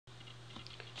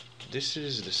This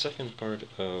is the second part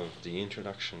of the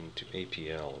introduction to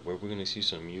APL, where we're going to see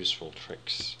some useful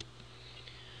tricks.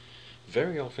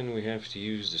 Very often we have to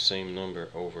use the same number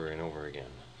over and over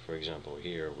again. For example,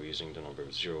 here we're using the number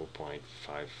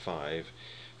 0.55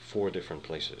 4 different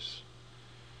places.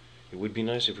 It would be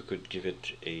nice if we could give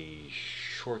it a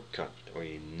shortcut or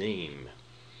a name.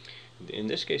 In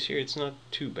this case here it's not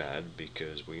too bad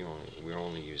because we're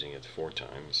only using it 4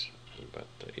 times. But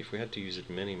if we had to use it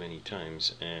many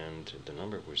times and the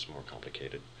number was more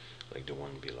complicated, like the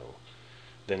one below,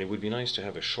 then it would be nice to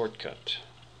have a shortcut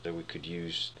that we could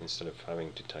use instead of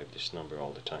having to type this number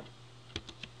all the time.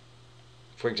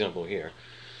 For example, here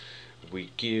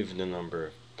we give the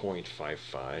number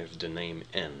 0.55 the name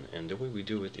n, and the way we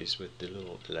do it is with the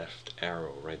little left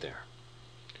arrow right there.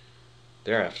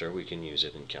 Thereafter we can use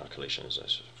it in calculations,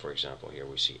 as for example here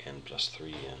we see n plus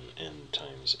 3 and n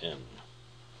times n.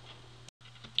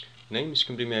 Names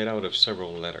can be made out of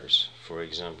several letters. For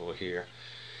example, here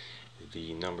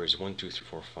the numbers 1, 2, 3,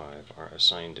 4, 5 are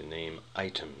assigned the name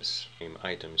items. Name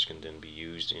items can then be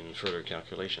used in further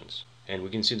calculations. And we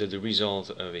can see that the result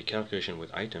of a calculation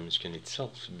with items can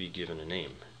itself be given a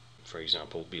name. For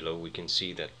example, below we can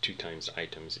see that 2 times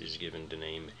items is given the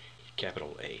name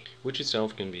capital A, which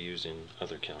itself can be used in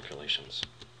other calculations.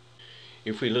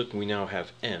 If we look, we now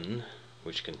have n,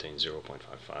 which contains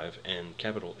 0.55, and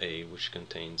capital A, which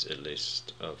contains a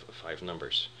list of 5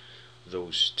 numbers.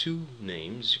 Those 2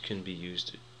 names can be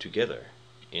used together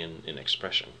in an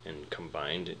expression and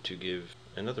combined to give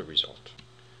another result.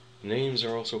 Names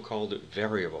are also called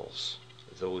variables.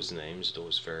 Those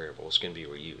variables can be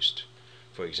reused.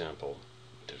 For example,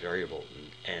 the variable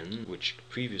n, which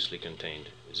previously contained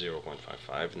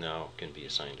 0.55, now can be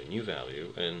assigned a new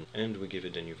value, and we give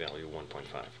it a new value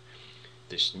 1.5.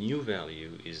 This new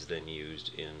value is then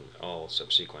used in all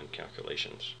subsequent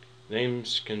calculations.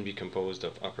 Names can be composed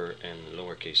of upper and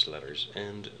lowercase letters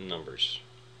and numbers.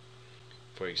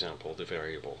 For example, the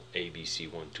variable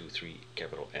ABC123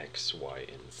 capital X, Y,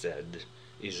 and Z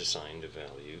is assigned the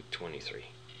value 23.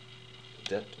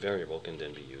 That variable can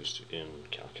then be used in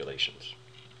calculations.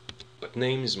 But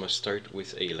names must start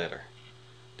with a letter.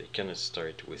 They cannot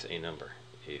start with a number.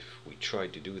 If we try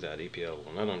to do that, APL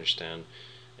will not understand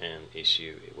and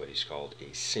issue what is called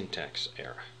a syntax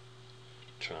error.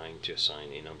 Trying to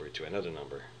assign a number to another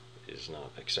number is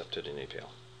not accepted in APL.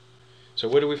 So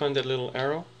where do we find that little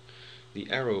arrow?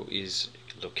 The arrow is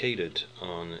located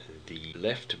on the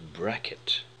left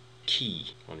bracket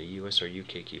key on the US or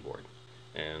UK keyboard,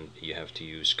 and you have to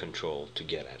use Control to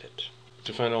get at it.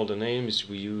 To find all the names,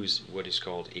 we use what is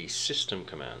called a system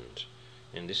command.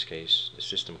 In this case, the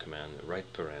system command right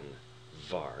paren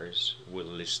vars will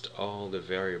list all the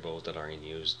variables that are in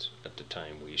use at the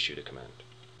time we issue the command.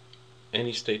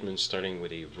 Any statement starting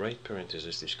with a right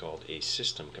parenthesis is called a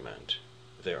system command.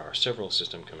 There are several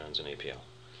system commands in APL.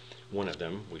 One of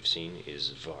them we've seen is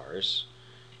vars,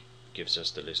 gives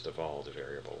us the list of all the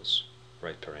variables.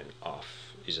 Right paren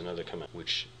off is another command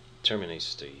which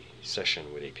terminates the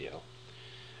session with APL.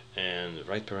 And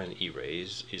right paren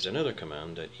erase is another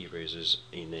command that erases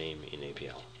a name in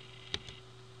APL.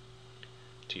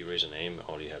 To erase a name,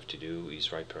 all you have to do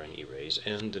is right paren erase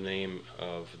and the name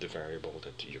of the variable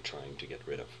that you're trying to get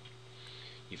rid of.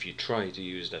 If you try to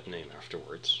use that name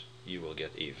afterwards, you will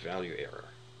get a value error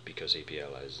because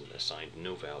APL has assigned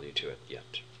no value to it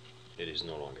yet. It is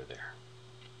no longer there.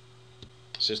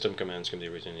 System commands can be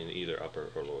written in either upper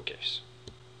or lowercase.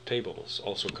 Tables,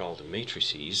 also called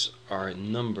matrices, are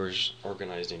numbers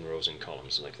organized in rows and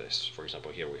columns like this. For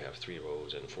example, here we have 3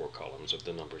 rows and 4 columns of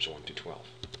the numbers 1 to 12.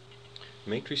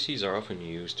 Matrices are often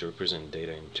used to represent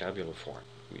data in tabular form.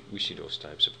 We see those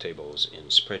types of tables in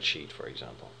spreadsheet, for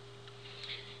example.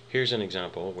 Here's an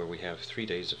example where we have 3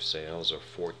 days of sales of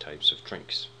 4 types of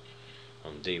drinks.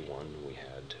 On day 1 we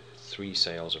had 3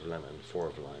 sales of lemon, 4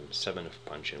 of lime, 7 of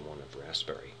punch, and 1 of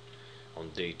raspberry. On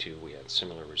day 2 we had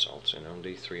similar results, and on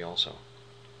day 3 also.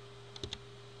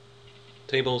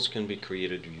 Tables can be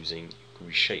created using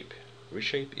reshape.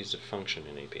 Reshape is a function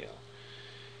in APL.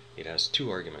 It has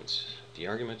 2 arguments. The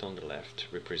argument on the left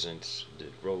represents the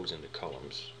rows and the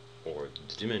columns, or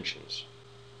the dimensions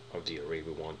of the array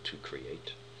we want to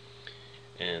create.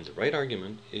 And the right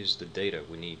argument is the data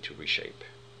we need to reshape.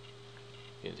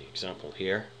 In the example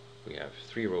here, we have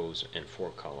 3 rows and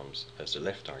 4 columns as the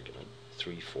left argument,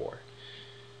 3, 4.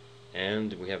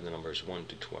 And we have the numbers 1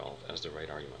 to 12 as the right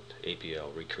argument.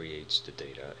 APL recreates the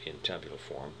data in tabular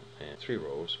form, and 3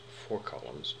 rows, 4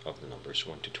 columns of the numbers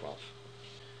 1 to 12.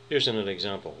 Here's another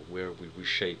example where we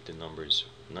reshape the numbers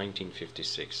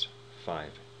 1956,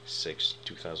 5, 6,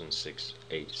 2006,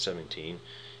 8, 17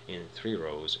 in 3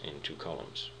 rows and 2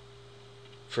 columns.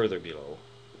 Further below,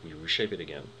 we reshape it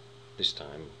again. This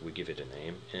time we give it a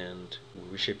name and we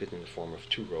reshape it in the form of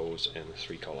 2 rows and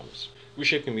 3 columns.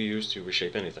 Reshape can be used to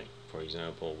reshape anything. For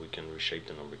example, we can reshape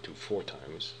the number 2 4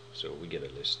 times, so we get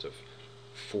a list of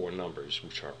 4 numbers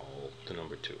which are all the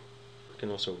number 2. We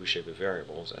can also reshape the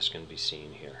variables, as can be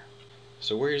seen here.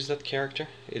 So where is that character?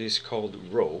 It is called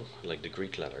row, like the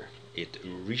Greek letter. It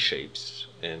reshapes,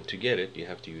 and to get it you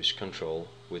have to use Control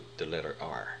with the letter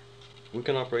R. We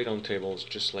can operate on tables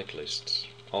just like lists,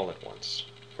 all at once.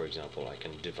 For example, I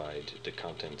can divide the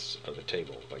contents of a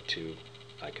table by 2.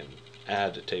 I can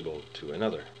add a table to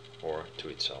another, or to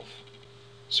itself.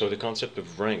 So the concept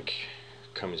of rank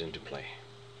comes into play.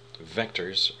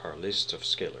 Vectors are lists of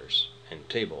scalars, and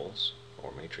tables,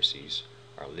 or matrices,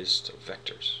 are lists of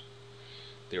vectors.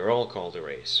 They are all called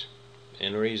arrays.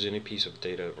 An array is any piece of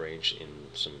data arranged in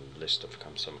some list of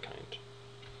some kind.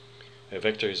 A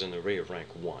vector is an array of rank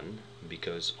 1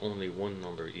 because only one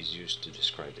number is used to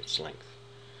describe its length.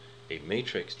 A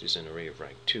matrix is an array of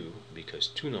rank 2 because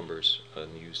 2 numbers are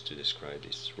used to describe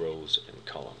its rows and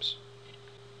columns.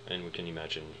 And we can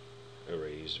imagine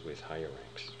arrays with higher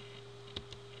ranks.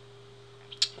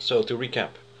 So to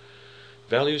recap,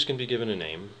 values can be given a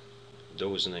name.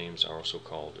 Those names are also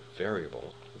called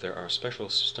variable. There are special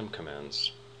system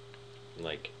commands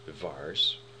like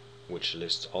vars, which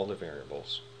lists all the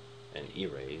variables, and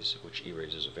erase, which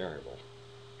erases a variable.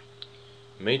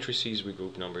 Matrices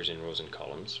regroup numbers in rows and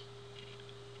columns.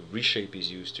 Reshape is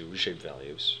used to reshape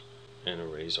values, and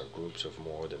arrays are groups of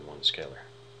more than one scalar.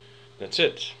 That's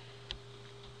it.